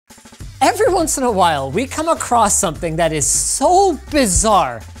Every once in a while, we come across something that is so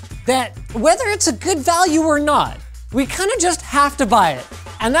bizarre that whether it's a good value or not, we kind of just have to buy it.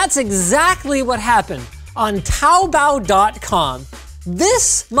 And that's exactly what happened on Taobao.com.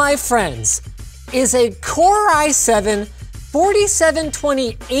 This, my friends, is a Core i7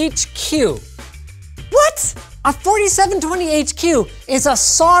 4720HQ. What? A 4720HQ is a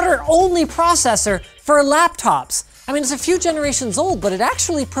solder-only processor for laptops. I mean, it's a few generations old, but it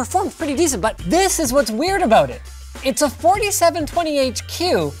actually performs pretty decent. But this is what's weird about it. It's a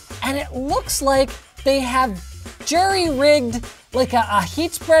 4720HQ, and it looks like they have jury-rigged like a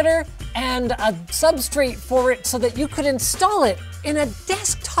heat spreader and a substrate for it so that you could install it in a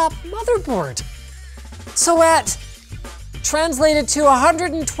desktop motherboard. So at, translated to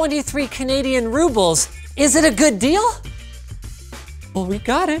 123 Canadian rubles, is it a good deal? Well, we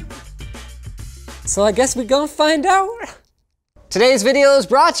got it. So I guess we gonna find out. Today's video is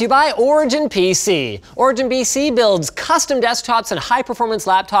brought to you by Origin PC. Origin PC builds custom desktops and high-performance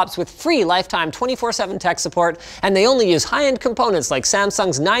laptops with free lifetime 24/7 tech support, and they only use high-end components like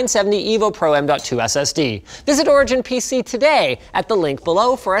Samsung's 970 EVO Pro M.2 SSD. Visit Origin PC today at the link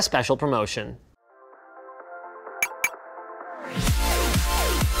below for a special promotion.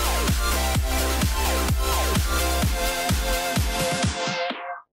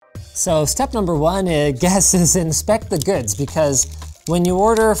 So step number one, I guess, is inspect the goods, because when you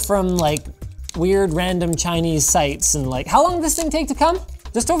order from like weird random Chinese sites and like, how long did this thing take to come?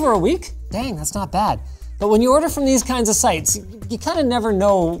 Just over a week? Dang, that's not bad. But when you order from these kinds of sites, you kind of never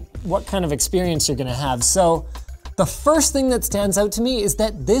know what kind of experience you're gonna have. So the first thing that stands out to me is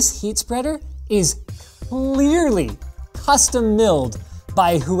that this heat spreader is clearly custom milled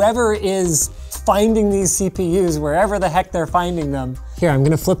by whoever is finding these CPUs, wherever the heck they're finding them. Here, I'm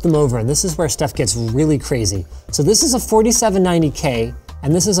gonna flip them over, and this is where stuff gets really crazy. So this is a 4790K,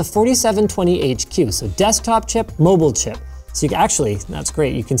 and this is a 4720HQ, so desktop chip, mobile chip. So you can actually, that's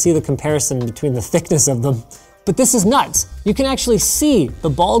great, you can see the comparison between the thickness of them. But this is nuts. You can actually see the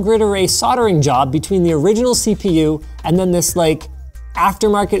ball grid array soldering job between the original CPU and then this like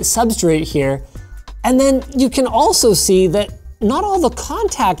aftermarket substrate here. And then you can also see that not all the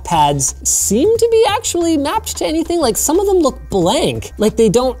contact pads seem to be actually mapped to anything. Like some of them look blank, like they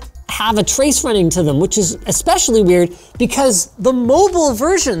don't have a trace running to them, which is especially weird because the mobile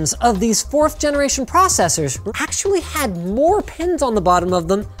versions of these 4th generation processors actually had more pins on the bottom of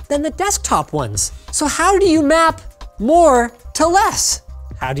them than the desktop ones. So how do you map more to less?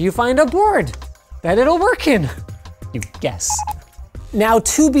 How do you find a board that it'll work in? You guess. Now,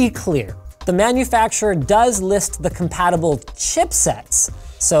 to be clear, the manufacturer does list the compatible chipsets.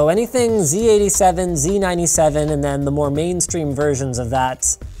 So anything Z87, Z97, and then the more mainstream versions of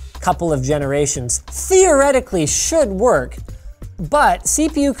that couple of generations theoretically should work, but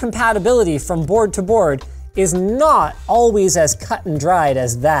CPU compatibility from board to board is not always as cut and dried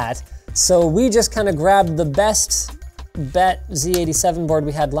as that. So we just kind of grabbed the best bet Z87 board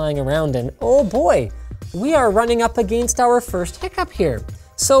we had lying around, and oh boy, we are running up against our first hiccup here.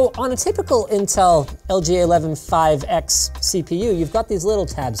 So on a typical Intel LGA11 5X CPU, you've got these little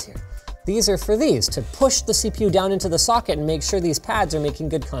tabs here. These are for these, to push the CPU down into the socket and make sure these pads are making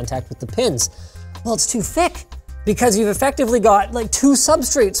good contact with the pins. Well, it's too thick because you've effectively got like 2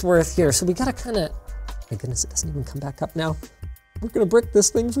 substrates worth here. So we gotta kinda, my goodness, it doesn't even come back up now. We're gonna brick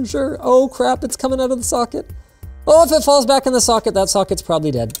this thing for sure. Oh crap, it's coming out of the socket. Oh, if it falls back in the socket, that socket's probably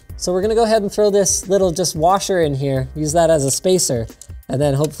dead. So we're gonna go ahead and throw this little just washer in here, use that as a spacer, and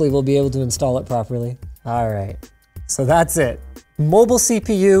then hopefully we'll be able to install it properly. All right, so that's it. Mobile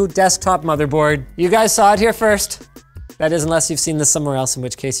CPU, desktop motherboard. You guys saw it here first. That is, unless you've seen this somewhere else, in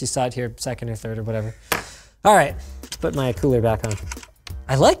which case you saw it here second or third or whatever. All right, let's put my cooler back on.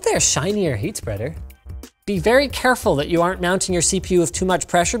 I like their shinier heat spreader. Be very careful that you aren't mounting your CPU with too much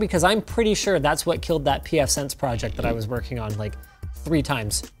pressure, because I'm pretty sure that's what killed that pfSense project that I was working on like 3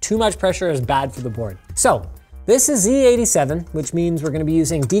 times. Too much pressure is bad for the board. So, this is Z87, which means we're gonna be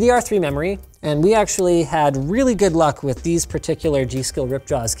using DDR3 memory, and we actually had really good luck with these particular G-Skill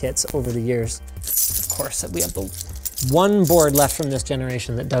Ripjaws kits over the years. Of course, we have the one board left from this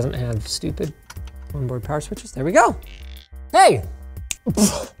generation that doesn't have stupid onboard power switches. There we go. Hey,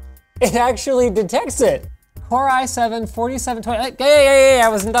 it actually detects it. Core i7 4720, hey, I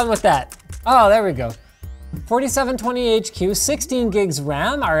wasn't done with that. Oh, there we go. 4720HQ, 16 gigs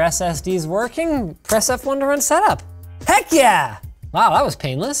RAM, our SSD's working. Press F1 to run setup. Heck yeah! Wow, that was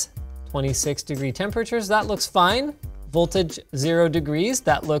painless. 26-degree temperatures, that looks fine. Voltage 0 degrees,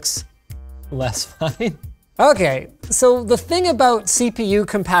 that looks less fine. Okay, so the thing about CPU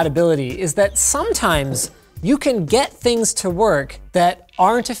compatibility is that sometimes you can get things to work that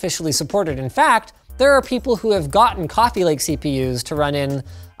aren't officially supported. In fact, there are people who have gotten Coffee Lake CPUs to run in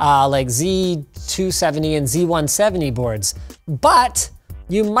like Z270 and Z170 boards, but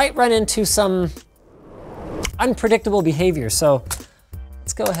you might run into some unpredictable behavior. So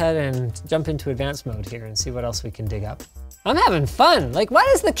let's go ahead and jump into advanced mode here and see what else we can dig up. I'm having fun. Like, why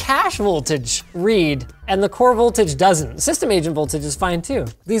does the cache voltage read and the core voltage doesn't? System agent voltage is fine too.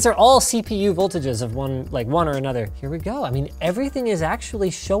 These are all CPU voltages of one or another. Here we go. I mean, everything is actually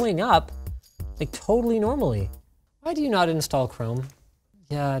showing up like totally normally. Why do you not install Chrome?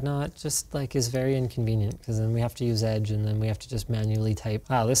 Yeah, no, it just like is very inconvenient because then we have to use Edge and then we have to just manually type.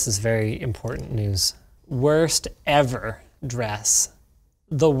 Wow, this is very important news. Worst ever dress.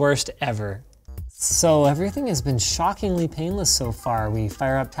 The worst ever. So everything has been shockingly painless so far. We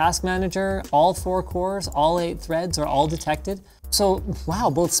fire up Task Manager, all 4 cores, all 8 threads are all detected. So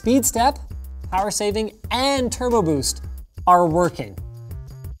wow, both speed step, power saving, and turbo boost are working.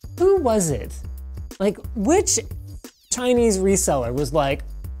 Who was it? Like, which Chinese reseller was like,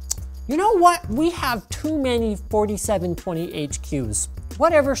 you know what? We have too many 4720 HQs.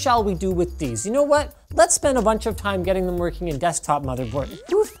 Whatever shall we do with these? You know what? Let's spend a bunch of time getting them working in desktop motherboard.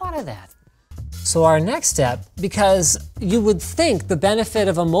 Who thought of that? So our next step, because you would think the benefit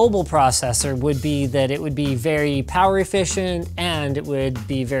of a mobile processor would be that it would be very power efficient and it would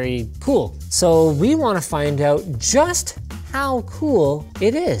be very cool. So we want to find out just how cool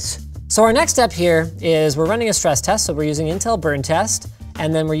it is. So our next step here is we're running a stress test. So we're using Intel burn test,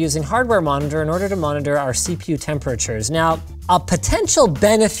 and then we're using hardware monitor in order to monitor our CPU temperatures. Now, a potential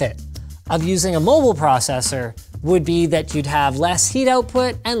benefit of using a mobile processor would be that you'd have less heat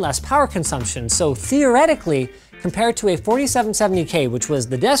output and less power consumption. So theoretically, compared to a 4770K, which was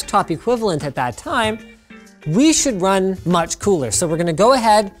the desktop equivalent at that time, we should run much cooler. So we're gonna go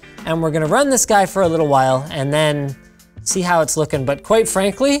ahead and we're gonna run this guy for a little while and then see how it's looking. But quite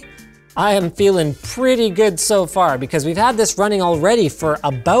frankly, I am feeling pretty good so far because we've had this running already for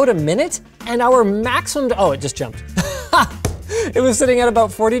about a minute and our maximum, oh, it just jumped. It was sitting at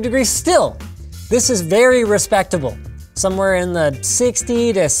about 40 degrees still. This is very respectable, somewhere in the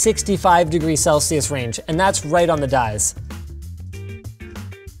 60 to 65 degrees Celsius range, and that's right on the dies.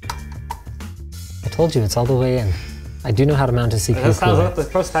 I told you, it's all the way in. I do know how to mount a CPU cooler. That sounds like the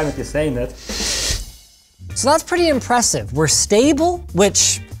first time that you're saying that. So that's pretty impressive. We're stable,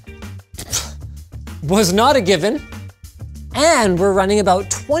 which was not a given, and we're running about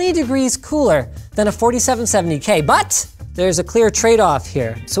 20 degrees cooler than a 4770K, but there's a clear trade-off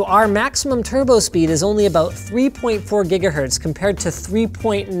here. So our maximum turbo speed is only about 3.4 gigahertz compared to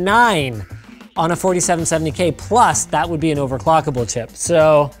 3.9 on a 4770K, plus that would be an overclockable chip.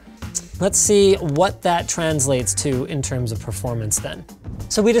 So let's see what that translates to in terms of performance then.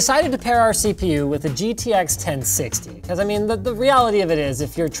 So we decided to pair our CPU with a GTX 1060, because I mean, the reality of it is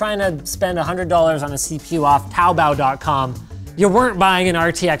if you're trying to spend $100 on a CPU off Taobao.com, you weren't buying an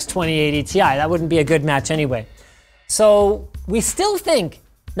RTX 2080 Ti. That wouldn't be a good match anyway. So we still think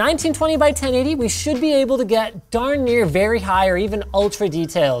 1920 by 1080, we should be able to get darn near very high or even ultra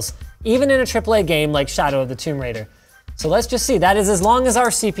details, even in a AAA game like Shadow of the Tomb Raider. So let's just see, that is as long as our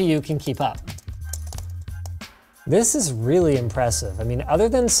CPU can keep up. This is really impressive. I mean, other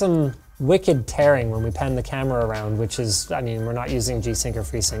than some wicked tearing when we pan the camera around, which is, I mean, we're not using G-Sync or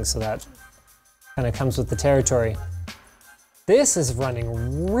FreeSync, so that kind of comes with the territory. This is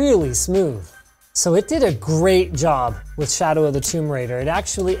running really smooth. So it did a great job with Shadow of the Tomb Raider. It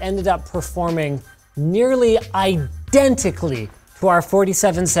actually ended up performing nearly identically to our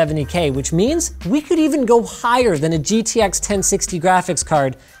 4770K, which means we could even go higher than a GTX 1060 graphics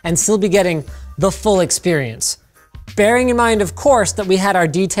card and still be getting the full experience. Bearing in mind, of course, that we had our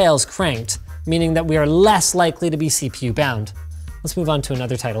details cranked, meaning that we are less likely to be CPU bound. Let's move on to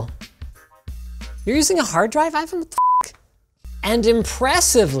another title. You're using a hard drive, Ivan? What the f***? And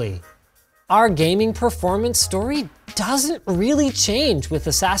impressively, our gaming performance story doesn't really change with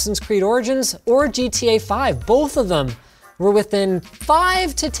Assassin's Creed Origins or GTA 5. Both of them were within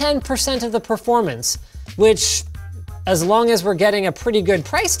 5 to 10% of the performance, which, as long as we're getting a pretty good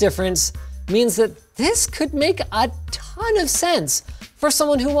price difference, means that this could make a ton of sense for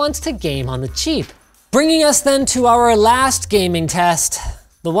someone who wants to game on the cheap. Bringing us then to our last gaming test,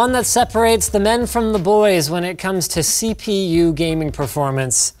 the one that separates the men from the boys when it comes to CPU gaming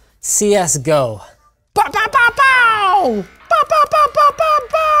performance. CSGO. Bow, bow, bow, bow! Bow, bow, bow, bow, bow,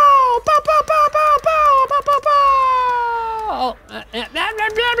 bow! Bow, bow, bow, bow, bow! Bow, bow, bow! Blah,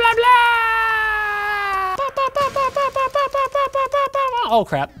 blah, blah, blah! Bow, bow, bow, bow, bow, bow, bow, bow, bow, bow, bow! Oh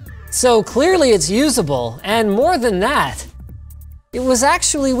crap. So clearly it's usable, and more than that, it was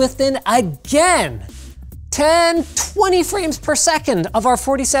actually within, again, 10, 20 frames per second of our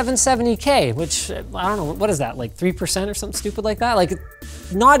 4770K, which, I don't know, what is that, like 3% or something stupid like that? Like,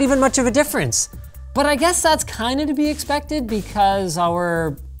 not even much of a difference. But I guess that's kind of to be expected because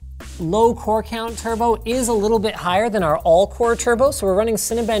our low core count turbo is a little bit higher than our all core turbo. So we're running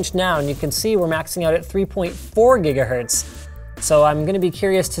Cinebench now, and you can see we're maxing out at 3.4 gigahertz. So I'm gonna be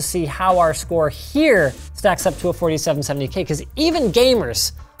curious to see how our score here stacks up to a 4770K, because even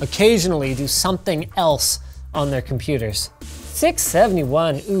gamers occasionally do something else on their computers.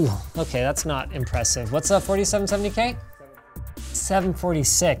 671, ooh, okay, that's not impressive. What's a 4770K?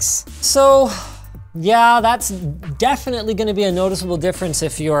 746. So, yeah, that's definitely gonna be a noticeable difference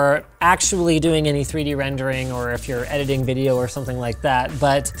if you're actually doing any 3D rendering or if you're editing video or something like that,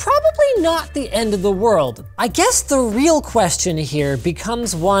 but probably not the end of the world. I guess the real question here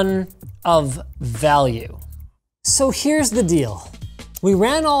becomes one of value. So here's the deal. We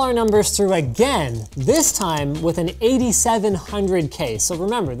ran all our numbers through again, this time with an 8700K. So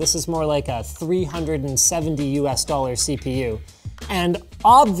remember, this is more like a $370 US CPU. And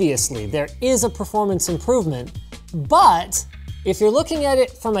obviously there is a performance improvement, but if you're looking at it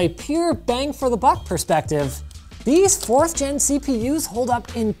from a pure bang for the buck perspective, these 4th gen CPUs hold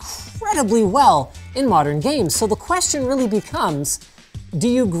up incredibly well in modern games. So the question really becomes, do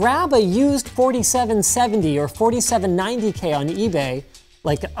you grab a used 4770 or 4790K on eBay,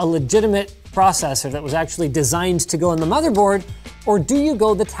 like a legitimate processor that was actually designed to go on the motherboard, or do you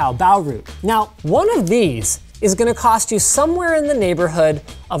go the Taobao route? Now, one of these is gonna cost you somewhere in the neighborhood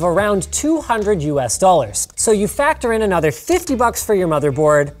of around 200 US dollars. So you factor in another 50 bucks for your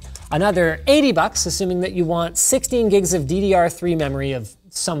motherboard, another 80 bucks, assuming that you want 16 gigs of DDR3 memory of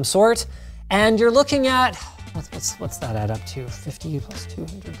some sort, and you're looking at, what's that add up to? 50 plus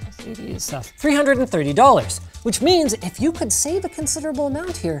 200 plus 80 is $330, which means if you could save a considerable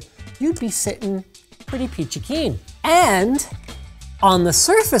amount here, you'd be sitting pretty peachy keen. And on the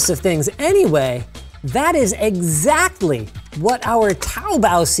surface of things anyway, that is exactly what our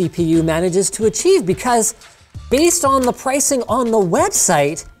Taobao CPU manages to achieve, because based on the pricing on the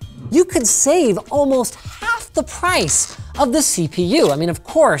website, you could save almost half the price of the CPU. I mean, of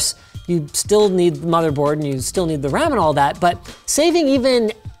course, you still need the motherboard and you still need the RAM and all that, but saving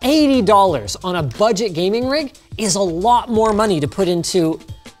even $80 on a budget gaming rig is a lot more money to put into.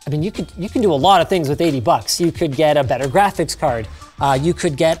 I mean, you can do a lot of things with 80 bucks. You could get a better graphics card. You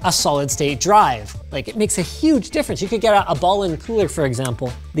could get a solid state drive. Like, it makes a huge difference. You could get a ball-in cooler, for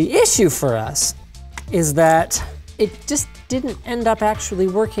example. The issue for us is that it just didn't end up actually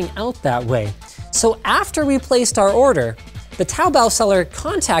working out that way. So after we placed our order, the Taobao seller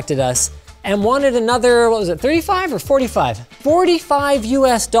contacted us and wanted another, what was it, 35 or 45? 45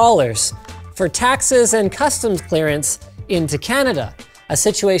 US dollars for taxes and customs clearance into Canada, a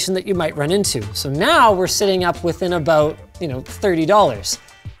situation that you might run into. So now we're sitting up within about, $30.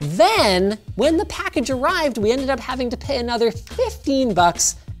 Then, when the package arrived, we ended up having to pay another 15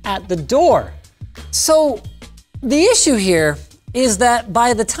 bucks at the door. So the issue here is that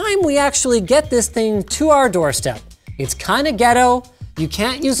by the time we actually get this thing to our doorstep, it's kind of ghetto. You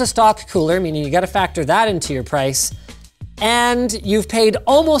can't use a stock cooler, meaning you got to factor that into your price, and you've paid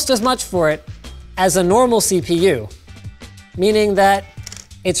almost as much for it as a normal CPU, meaning that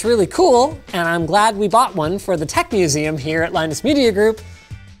it's really cool, and I'm glad we bought one for the Tech Museum here at Linus Media Group,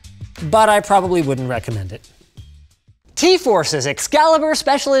 but I probably wouldn't recommend it. T-Force's Excalibur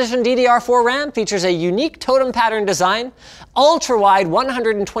Special Edition DDR4 RAM features a unique totem pattern design, ultra-wide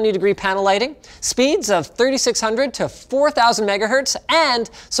 120-degree panel lighting, speeds of 3600 to 4000 megahertz,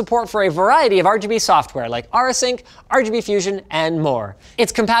 and support for a variety of RGB software like RSync, RGB Fusion, and more.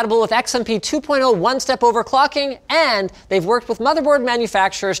 It's compatible with XMP 2.0 one-step overclocking, and they've worked with motherboard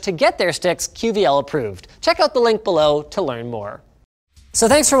manufacturers to get their sticks QVL approved. Check out the link below to learn more. So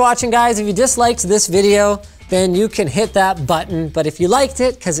thanks for watching, guys. If you disliked this video, then you can hit that button. But if you liked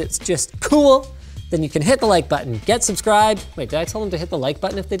it, because it's just cool, then you can hit the like button. Get subscribed. Wait, did I tell them to hit the like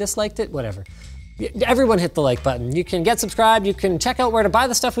button if they disliked it? Whatever. Everyone hit the like button. You can get subscribed. You can check out where to buy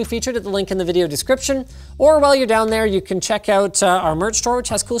the stuff we featured at the link in the video description. Or while you're down there, you can check out our merch store, which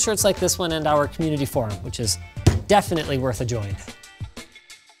has cool shirts like this one, and our community forum, which is definitely worth a join.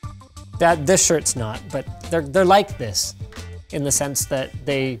 This shirt's not, but they're like this in the sense that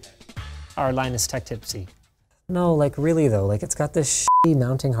they are Linus Tech Tipsy. No, like really though, like it's got this shitty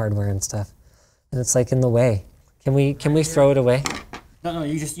mounting hardware and stuff, and it's like in the way. Can we throw it away? No,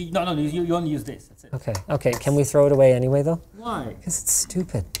 you only use this. That's it. Okay. Can we throw it away anyway though? Why? Because it's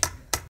stupid.